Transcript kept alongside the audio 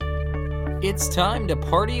It's time to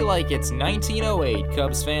party like it's 1908,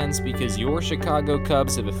 Cubs fans, because your Chicago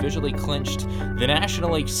Cubs have officially clinched the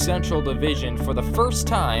National League Central Division for the first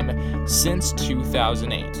time since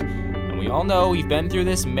 2008. And we all know we've been through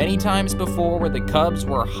this many times before where the Cubs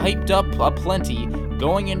were hyped up aplenty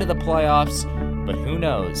going into the playoffs, but who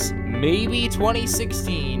knows, maybe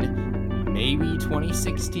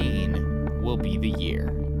 2016 will be the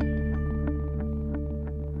year.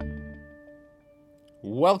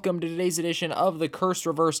 Welcome to today's edition of the Curse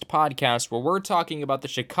Reversed podcast, where we're talking about the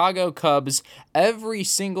Chicago Cubs every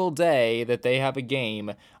single day that they have a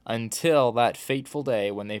game until that fateful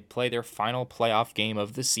day when they play their final playoff game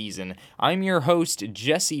of the season. I'm your host,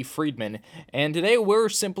 Jesse Friedman, and today we're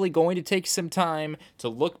simply going to take some time to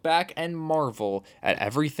look back and marvel at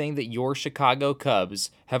everything that your Chicago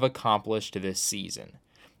Cubs have accomplished this season.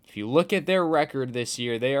 If you look at their record this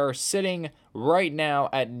year, they are sitting right now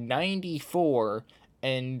at 94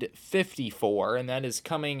 and 54, and that is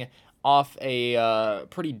coming off a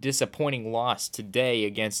pretty disappointing loss today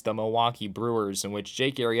against the Milwaukee Brewers, in which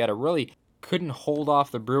Jake Arrieta really couldn't hold off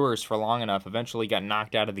the Brewers for long enough, eventually got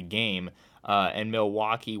knocked out of the game, and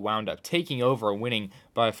Milwaukee wound up taking over and winning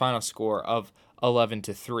by a final score of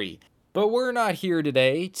 11-3. But we're not here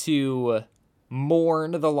today to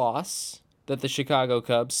mourn the loss that the Chicago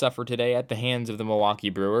Cubs suffered today at the hands of the Milwaukee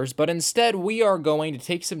Brewers, but instead we are going to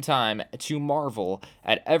take some time to marvel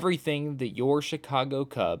at everything that your Chicago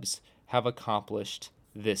Cubs have accomplished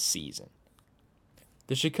this season.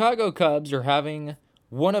 The Chicago Cubs are having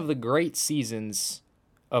one of the great seasons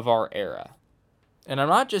of our era. And I'm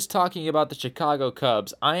not just talking about the Chicago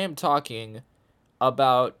Cubs, I am talking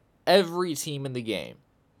about every team in the game.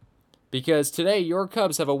 Because today, your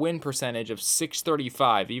Cubs have a win percentage of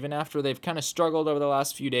 .635. Even after they've kind of struggled over the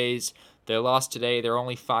last few days, they lost today. They're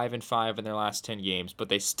only 5-5 in their last 10 games. But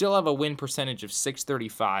they still have a win percentage of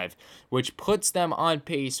 .635, which puts them on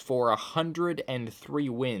pace for 103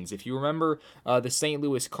 wins. If you remember the St.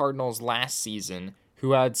 Louis Cardinals last season,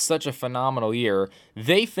 who had such a phenomenal year,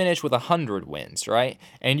 they finished with 100 wins, right?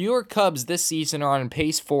 And your Cubs this season are on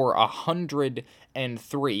pace for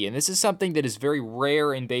 103. And this is something that is very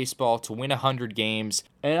rare in baseball, to win 100 games.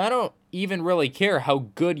 And I don't even really care how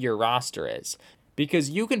good your roster is, because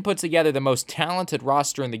you can put together the most talented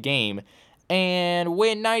roster in the game and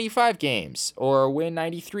win 95 games or win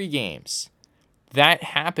 93 games. That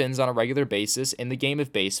happens on a regular basis in the game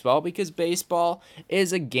of baseball, because baseball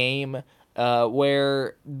is a game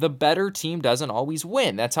where the better team doesn't always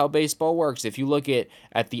win. That's how baseball works. If you look at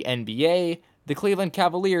the NBA, the Cleveland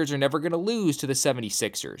Cavaliers are never going to lose to the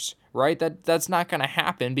 76ers, right? That's not going to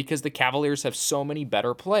happen because the Cavaliers have so many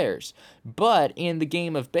better players. But in the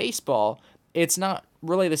game of baseball, it's not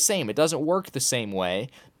really the same. It doesn't work the same way,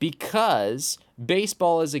 because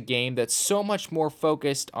baseball is a game that's so much more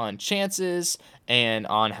focused on chances and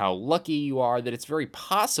on how lucky you are, that it's very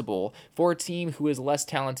possible for a team who is less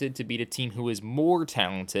talented to beat a team who is more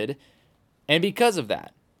talented. And because of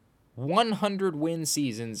that, 100-win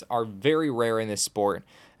seasons are very rare in this sport.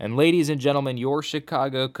 And ladies and gentlemen, your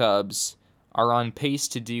Chicago Cubs are on pace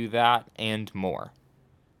to do that and more.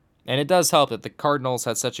 And it does help that the Cardinals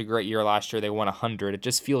had such a great year last year. They won 100. It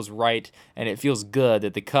just feels right, and it feels good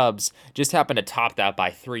that the Cubs just happen to top that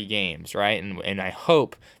by 3 games, right? And I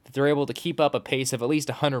hope that they're able to keep up a pace of at least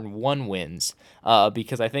 101 wins,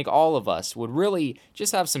 because I think all of us would really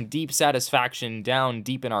just have some deep satisfaction down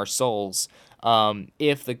deep in our souls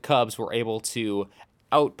if the Cubs were able to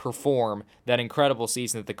outperform that incredible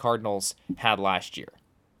season that the Cardinals had last year.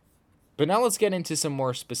 But now let's get into some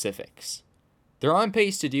more specifics. They're on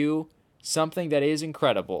pace to do something that is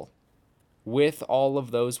incredible with all of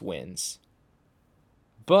those wins.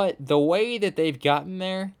 But the way that they've gotten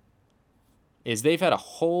there is they've had a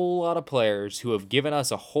whole lot of players who have given us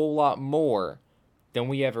a whole lot more than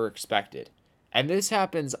we ever expected. And this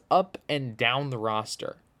happens up and down the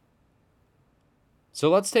roster. So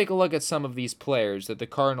let's take a look at some of these players that the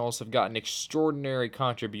Cardinals have gotten extraordinary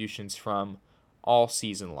contributions from all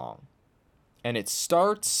season long. And it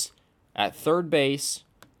starts at third base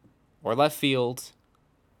or left field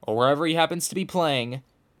or wherever he happens to be playing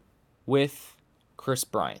with Kris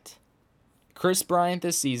Bryant. Kris Bryant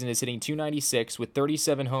this season is hitting .296 with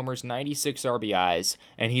 37 homers, 96 RBIs,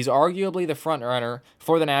 and he's arguably the front runner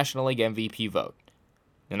for the National League MVP vote.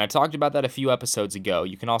 And I talked about that a few episodes ago.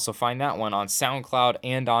 You can also find that one on SoundCloud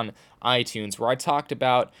and on iTunes, where I talked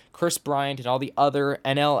about Kris Bryant and all the other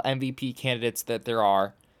NL MVP candidates that there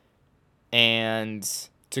are. And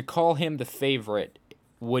to call him the favorite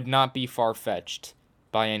would not be far-fetched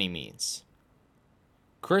by any means.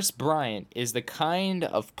 Kris Bryant is the kind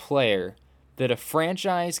of player that a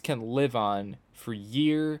franchise can live on for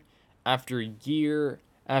year after year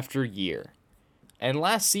after year. And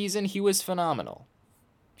last season, he was phenomenal.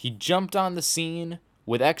 He jumped on the scene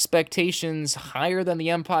with expectations higher than the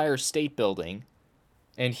Empire State Building,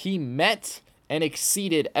 and he met and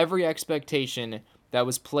exceeded every expectation that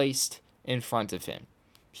was placed in front of him.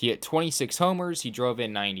 He hit 26 homers, he drove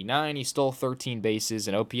in 99, he stole 13 bases,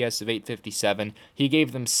 an OPS of 857. He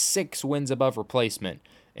gave them 6 wins above replacement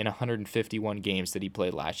in 151 games that he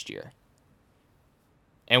played last year.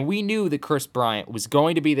 And we knew that Kris Bryant was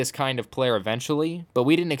going to be this kind of player eventually, but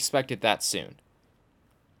we didn't expect it that soon.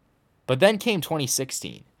 But then came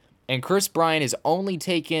 2016, and Kris Bryant has only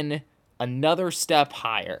taken another step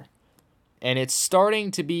higher. And it's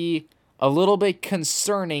starting to be a little bit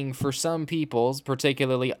concerning for some people,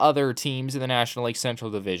 particularly other teams in the National League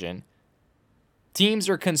Central Division. Teams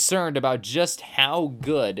are concerned about just how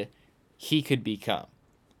good he could become.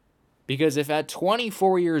 Because if at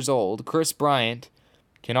 24 years old, Kris Bryant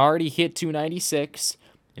can already hit 296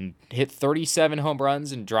 and hit 37 home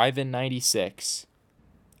runs and drive in 96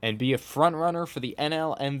 and be a front runner for the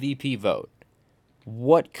NL MVP vote,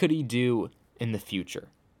 what could he do in the future?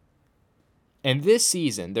 And this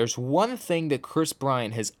season, there's one thing that Kris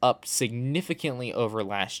Bryant has upped significantly over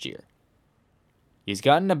last year. He's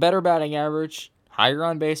gotten a better batting average, higher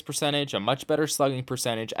on-base percentage, a much better slugging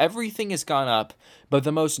percentage. Everything has gone up, but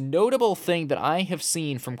the most notable thing that I have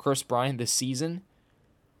seen from Kris Bryant this season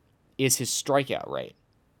is his strikeout rate.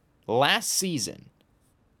 Last season,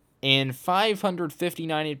 in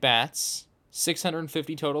 559 at-bats,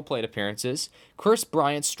 650 total plate appearances, Kris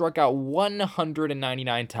Bryant struck out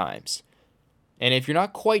 199 times. And if you're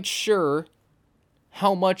not quite sure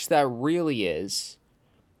how much that really is,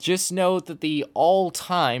 just know that the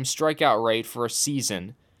all-time strikeout rate for a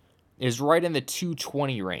season is right in the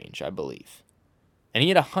 220 range, I believe. And he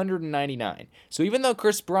had 199. So even though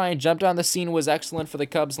Kris Bryant jumped on the scene and was excellent for the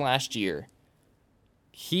Cubs last year,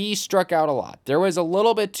 he struck out a lot. There was a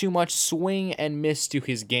little bit too much swing and miss to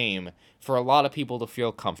his game for a lot of people to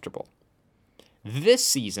feel comfortable. This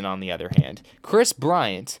season, on the other hand, Kris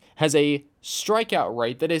Bryant has a strikeout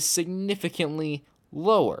rate that is significantly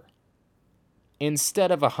lower.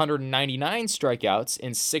 Instead of 199 strikeouts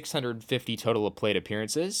in 650 total plate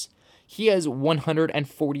appearances, he has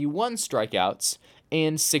 141 strikeouts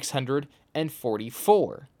in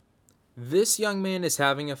 644. This young man is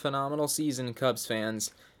having a phenomenal season, Cubs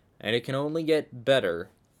fans, and it can only get better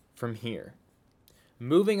from here.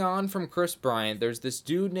 Moving on from Kris Bryant, there's this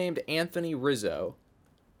dude named Anthony Rizzo,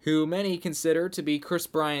 who many consider to be Kris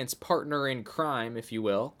Bryant's partner in crime, if you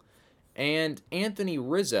will. And Anthony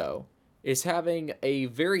Rizzo is having a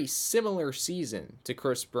very similar season to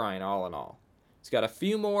Kris Bryant, all in all. He's got a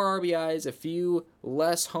few more RBIs, a few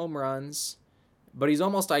less home runs, but he's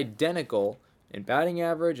almost identical in batting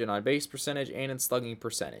average and on-base percentage and in slugging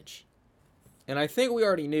percentage. And I think we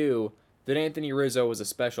already knew that Anthony Rizzo was a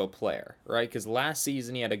special player, right? Because last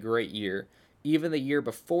season he had a great year. Even the year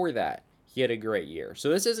before that, he had a great year. So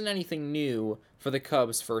this isn't anything new for the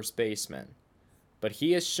Cubs first baseman. But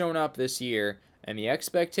he has shown up this year, and the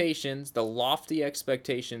expectations, the lofty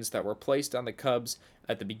expectations that were placed on the Cubs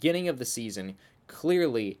at the beginning of the season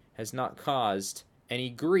clearly has not caused any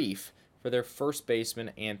grief for their first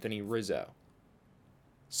baseman, Anthony Rizzo.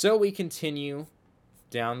 So we continue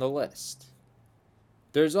down the list.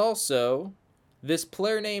 There's also this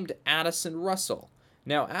player named Addison Russell.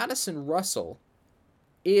 Now, Addison Russell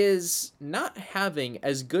is not having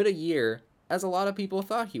as good a year as a lot of people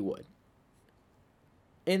thought he would.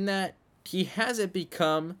 In that he hasn't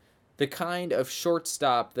become the kind of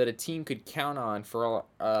shortstop that a team could count on for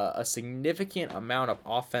a significant amount of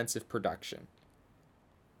offensive production.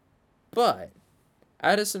 But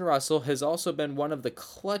Addison Russell has also been one of the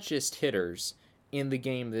clutchest hitters in the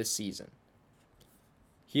game this season.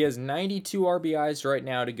 He has 92 RBIs right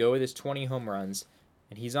now to go with his 20 home runs,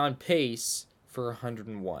 and he's on pace for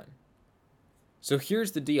 101. So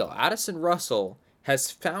here's the deal. Addison Russell has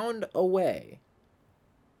found a way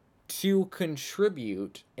to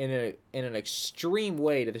contribute in an extreme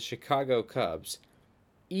way to the Chicago Cubs,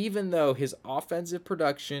 even though his offensive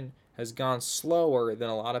production has gone slower than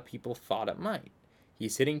a lot of people thought it might.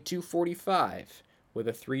 He's hitting 245 with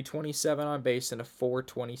a 327 on base and a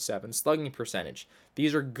 427 slugging percentage.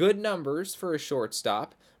 These are good numbers for a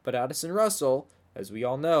shortstop, but Addison Russell, as we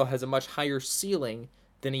all know, has a much higher ceiling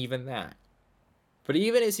than even that. But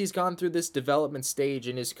even as he's gone through this development stage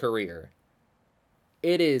in his career,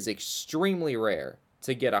 it is extremely rare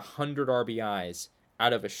to get 100 RBIs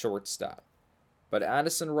out of a shortstop. But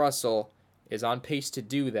Addison Russell is on pace to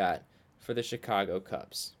do that for the Chicago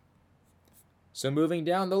Cubs. So moving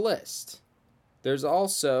down the list, there's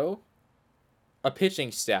also a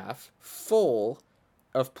pitching staff full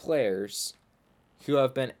of players who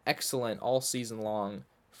have been excellent all season long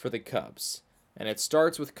for the Cubs. And it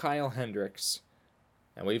starts with Kyle Hendricks.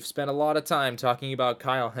 And we've spent a lot of time talking about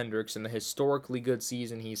Kyle Hendricks and the historically good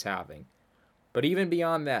season he's having. But even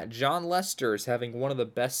beyond that, Jon Lester is having one of the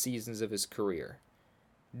best seasons of his career.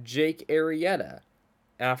 Jake Arrieta,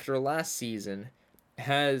 after last season,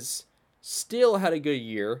 has still had a good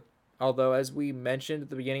year, although as we mentioned at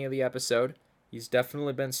the beginning of the episode, he's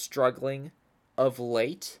definitely been struggling of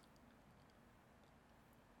late.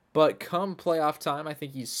 But come playoff time, I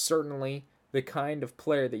think he's certainly the kind of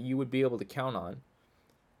player that you would be able to count on.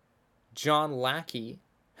 John Lackey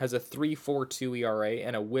has a 3.42 ERA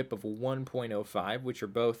and a whip of 1.05, which are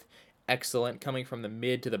both excellent, coming from the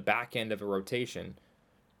mid to the back end of a rotation.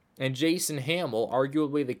 And Jason Hamill,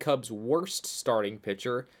 arguably the Cubs' worst starting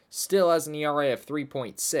pitcher, still has an ERA of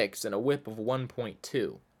 3.6 and a whip of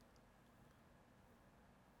 1.2.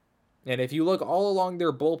 And if you look all along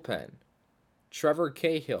their bullpen, Trevor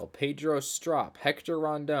Cahill, Pedro Strop, Hector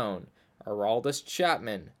Rondon, Aroldis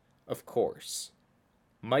Chapman, of course.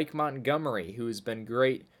 Mike Montgomery, who has been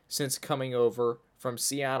great since coming over from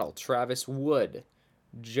Seattle. Travis Wood,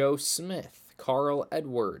 Joe Smith, Carl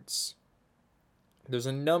Edwards. There's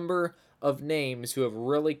a number of names who have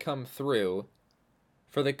really come through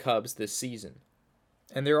for the Cubs this season.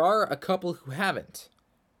 And there are a couple who haven't.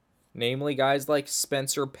 Namely, guys like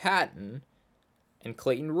Spencer Patton and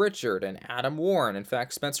Clayton Richard and Adam Warren. In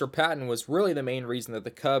fact, Spencer Patton was really the main reason that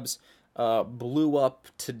the Cubs blew up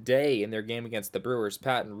today in their game against the Brewers.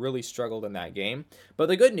 Patton really struggled in that game. But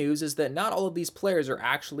the good news is that not all of these players are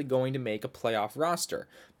actually going to make a playoff roster.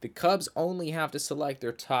 The Cubs only have to select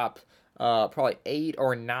their top probably 8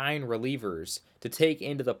 or 9 relievers to take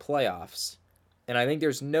into the playoffs. And I think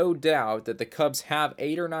there's no doubt that the Cubs have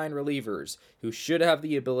 8 or 9 relievers who should have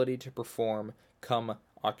the ability to perform come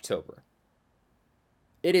October.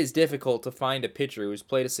 It is difficult to find a pitcher who's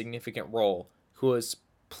played a significant role who has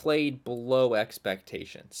played below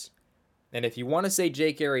expectations. And if you want to say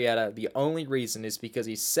Jake Arrieta, the only reason is because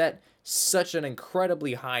he set such an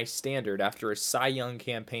incredibly high standard after his Cy Young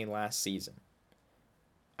campaign last season.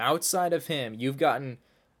 Outside of him, you've gotten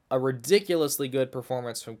a ridiculously good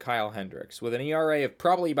performance from Kyle Hendricks with an ERA of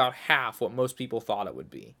probably about half what most people thought it would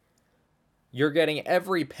be. You're getting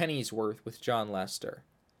every penny's worth with Jon Lester.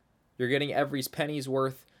 You're getting every penny's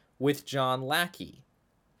worth with John Lackey,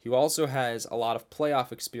 who also has a lot of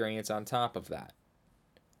playoff experience on top of that.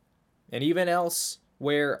 And even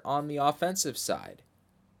elsewhere on the offensive side,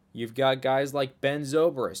 you've got guys like Ben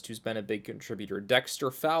Zobrist, who's been a big contributor,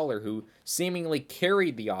 Dexter Fowler, who seemingly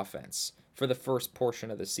carried the offense for the first portion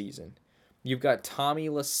of the season. You've got Tommy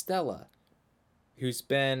La Stella, who's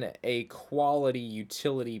been a quality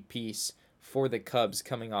utility piece for the Cubs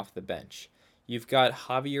coming off the bench. You've got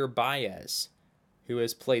Javier Baez, who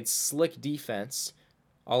has played slick defense,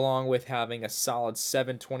 along with having a solid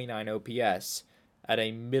 729 OPS at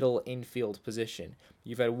a middle infield position.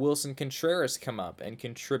 You've had Wilson Contreras come up and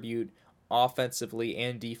contribute offensively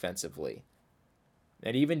and defensively.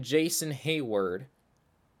 And even Jason Heyward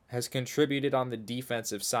has contributed on the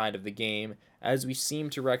defensive side of the game, as we seem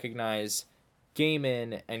to recognize game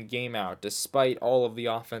in and game out, despite all of the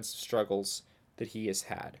offensive struggles that he has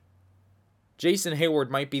had. Jason Heyward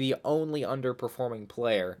might be the only underperforming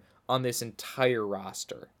player on this entire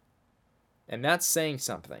roster. And that's saying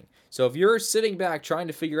something. So if you're sitting back trying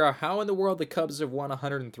to figure out how in the world the Cubs have won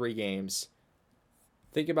 103 games,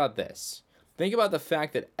 think about this. Think about the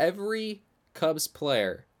fact that every Cubs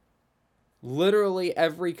player, literally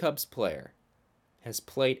every Cubs player, has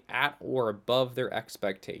played at or above their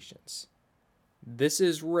expectations. This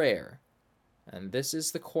is rare, and this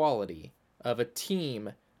is the quality of a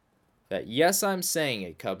team that, yes, I'm saying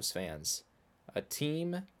it, Cubs fans, a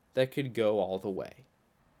team that could go all the way.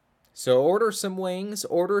 So order some wings,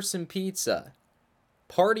 order some pizza,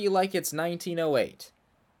 party like it's 1908,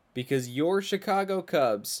 because your Chicago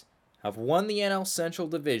Cubs have won the NL Central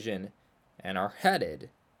Division and are headed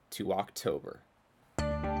to October.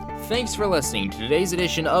 Thanks for listening to today's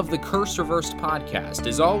edition of the Curse Reversed podcast.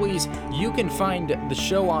 As always, you can find the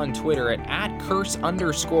show on Twitter at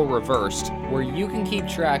 @curse_reversed, where you can keep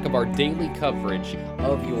track of our daily coverage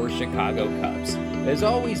of your Chicago Cubs. As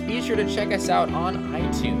always, be sure to check us out on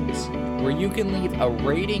iTunes, where you can leave a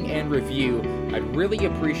rating and review. I'd really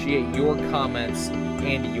appreciate your comments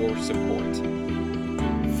and your support.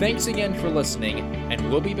 Thanks again for listening, and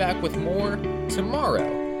we'll be back with more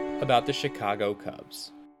tomorrow about the Chicago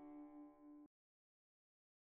Cubs.